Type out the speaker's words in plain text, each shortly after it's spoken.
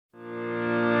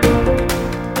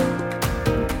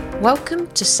Welcome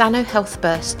to Sano Health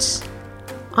Bursts.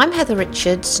 I'm Heather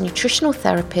Richards, nutritional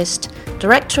therapist,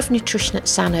 director of nutrition at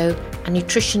Sano and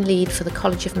nutrition lead for the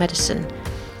College of Medicine.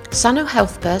 Sano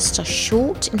Health Bursts are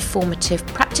short, informative,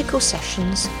 practical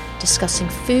sessions discussing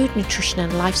food, nutrition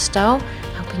and lifestyle,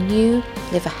 helping you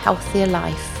live a healthier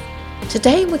life.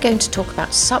 Today we're going to talk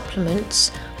about supplements,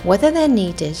 whether they're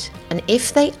needed, and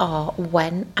if they are,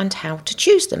 when and how to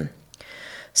choose them.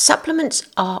 Supplements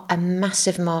are a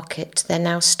massive market. They're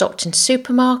now stocked in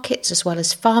supermarkets as well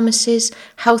as pharmacies,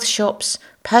 health shops,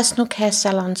 personal care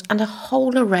salons and a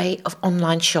whole array of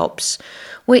online shops.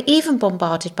 We're even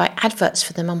bombarded by adverts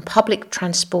for them on public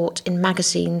transport, in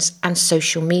magazines and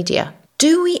social media.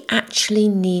 Do we actually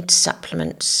need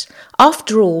supplements?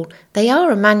 After all, they are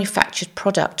a manufactured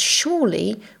product.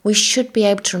 Surely we should be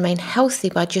able to remain healthy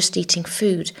by just eating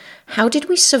food. How did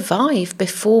we survive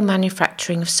before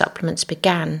manufacturing of supplements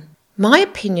began? My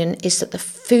opinion is that the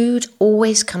food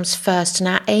always comes first, and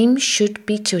our aim should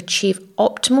be to achieve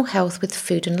optimal health with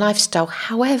food and lifestyle.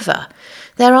 However,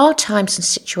 there are times and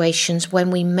situations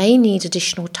when we may need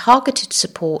additional targeted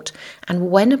support, and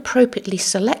when appropriately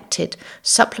selected,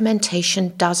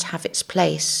 supplementation does have its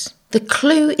place. The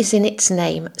clue is in its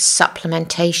name,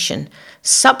 supplementation.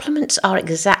 Supplements are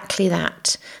exactly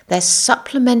that. They're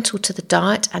supplemental to the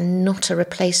diet and not a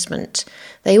replacement.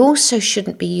 They also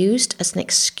shouldn't be used as an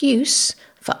excuse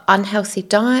for unhealthy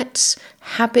diets,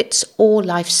 habits, or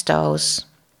lifestyles.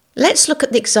 Let's look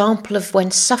at the example of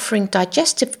when suffering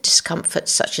digestive discomfort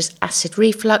such as acid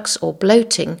reflux or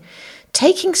bloating.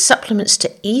 Taking supplements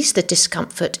to ease the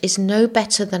discomfort is no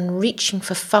better than reaching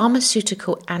for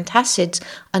pharmaceutical antacids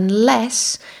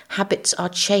unless habits are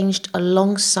changed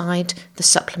alongside the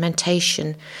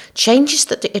supplementation. Changes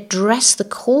that address the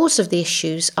cause of the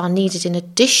issues are needed in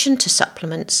addition to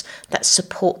supplements that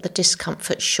support the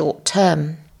discomfort short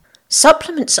term.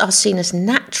 Supplements are seen as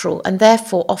natural and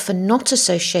therefore often not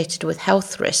associated with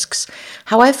health risks.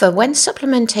 However, when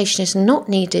supplementation is not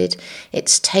needed,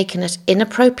 it's taken at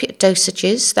inappropriate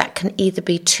dosages that can either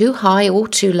be too high or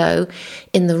too low,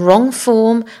 in the wrong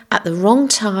form, at the wrong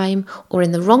time, or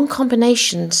in the wrong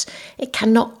combinations. It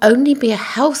can not only be a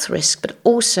health risk, but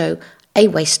also a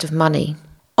waste of money.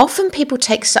 Often people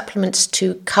take supplements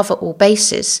to cover all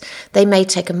bases. They may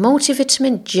take a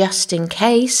multivitamin just in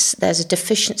case there's a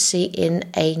deficiency in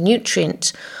a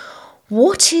nutrient.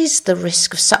 What is the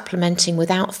risk of supplementing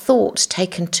without thought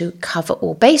taken to cover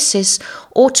all bases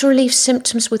or to relieve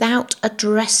symptoms without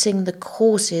addressing the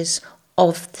causes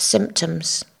of the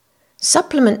symptoms?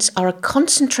 Supplements are a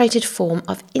concentrated form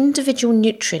of individual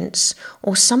nutrients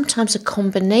or sometimes a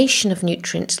combination of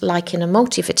nutrients like in a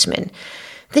multivitamin.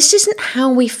 This isn't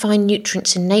how we find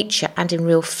nutrients in nature and in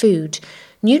real food.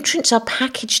 Nutrients are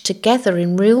packaged together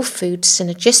in real food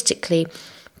synergistically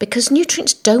because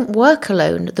nutrients don't work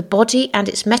alone. The body and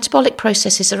its metabolic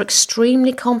processes are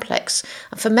extremely complex,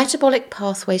 and for metabolic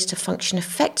pathways to function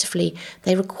effectively,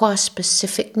 they require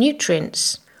specific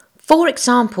nutrients. For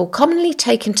example, commonly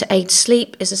taken to aid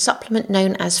sleep is a supplement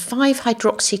known as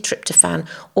 5-hydroxytryptophan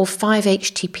or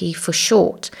 5-HTP for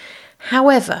short.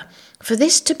 However, for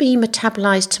this to be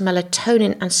metabolized to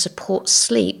melatonin and support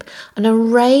sleep, an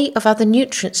array of other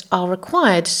nutrients are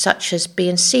required, such as B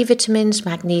and C vitamins,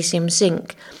 magnesium,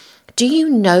 zinc. Do you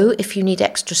know if you need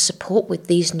extra support with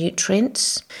these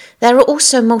nutrients? There are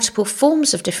also multiple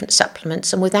forms of different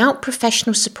supplements, and without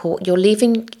professional support, you're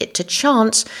leaving it to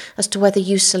chance as to whether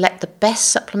you select the best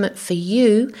supplement for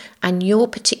you and your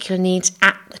particular needs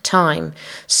at the time.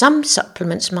 Some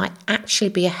supplements might actually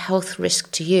be a health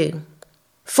risk to you.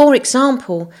 For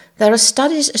example, there are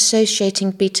studies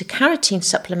associating beta-carotene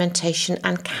supplementation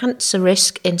and cancer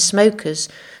risk in smokers.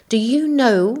 Do you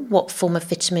know what form of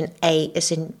vitamin A is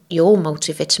in your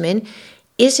multivitamin?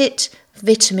 Is it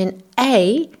vitamin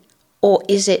A or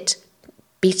is it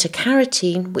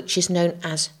beta-carotene, which is known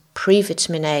as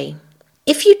pre-vitamin A?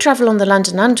 If you travel on the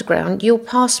London Underground, you'll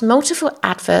pass multiple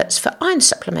adverts for iron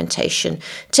supplementation.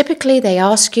 Typically, they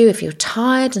ask you if you're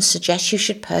tired and suggest you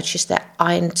should purchase their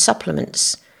iron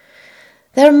supplements.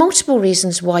 There are multiple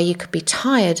reasons why you could be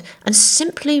tired, and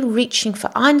simply reaching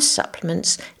for iron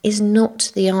supplements is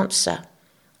not the answer.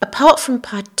 Apart from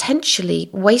potentially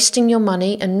wasting your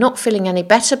money and not feeling any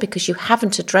better because you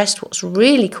haven't addressed what's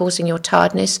really causing your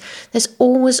tiredness, there's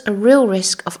always a real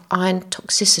risk of iron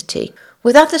toxicity.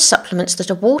 With other supplements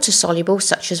that are water-soluble,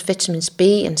 such as vitamins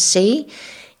B and C,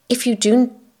 if you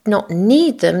do not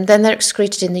need them, then they're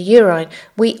excreted in the urine.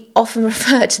 We often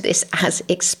refer to this as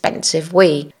expensive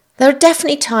wee. There are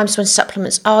definitely times when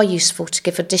supplements are useful to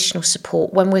give additional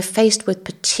support when we're faced with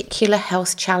particular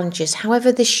health challenges.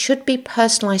 However, this should be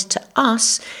personalised to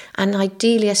us and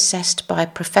ideally assessed by a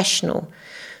professional.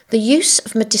 The use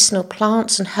of medicinal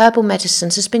plants and herbal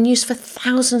medicines has been used for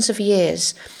thousands of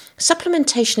years.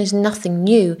 Supplementation is nothing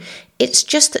new. It's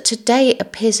just that today it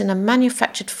appears in a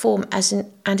manufactured form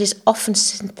and is often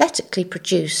synthetically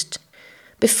produced.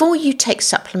 Before you take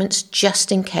supplements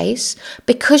just in case,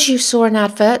 because you saw an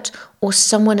advert or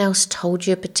someone else told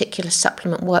you a particular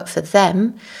supplement worked for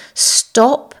them,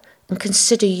 stop and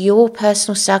consider your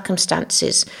personal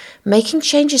circumstances. Making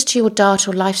changes to your diet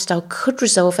or lifestyle could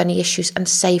resolve any issues and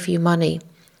save you money.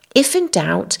 If in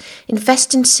doubt,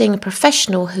 invest in seeing a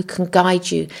professional who can guide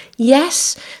you.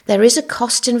 Yes, there is a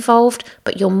cost involved,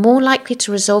 but you're more likely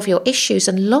to resolve your issues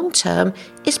and long term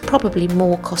is probably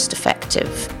more cost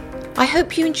effective. I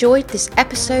hope you enjoyed this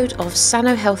episode of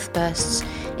Sano Health Bursts.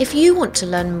 If you want to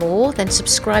learn more, then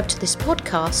subscribe to this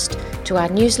podcast, to our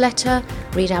newsletter,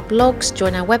 read our blogs,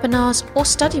 join our webinars, or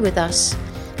study with us.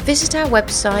 Visit our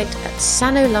website at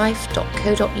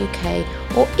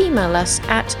sanolife.co.uk or email us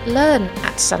at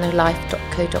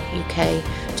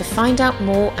learn@sanolife.co.uk to find out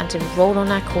more and enrol on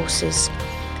our courses.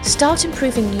 Start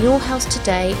improving your health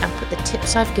today and put the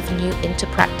tips I've given you into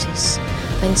practice.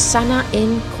 Then sana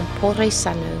in corpore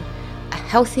sano, a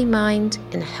healthy mind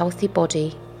in a healthy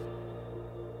body.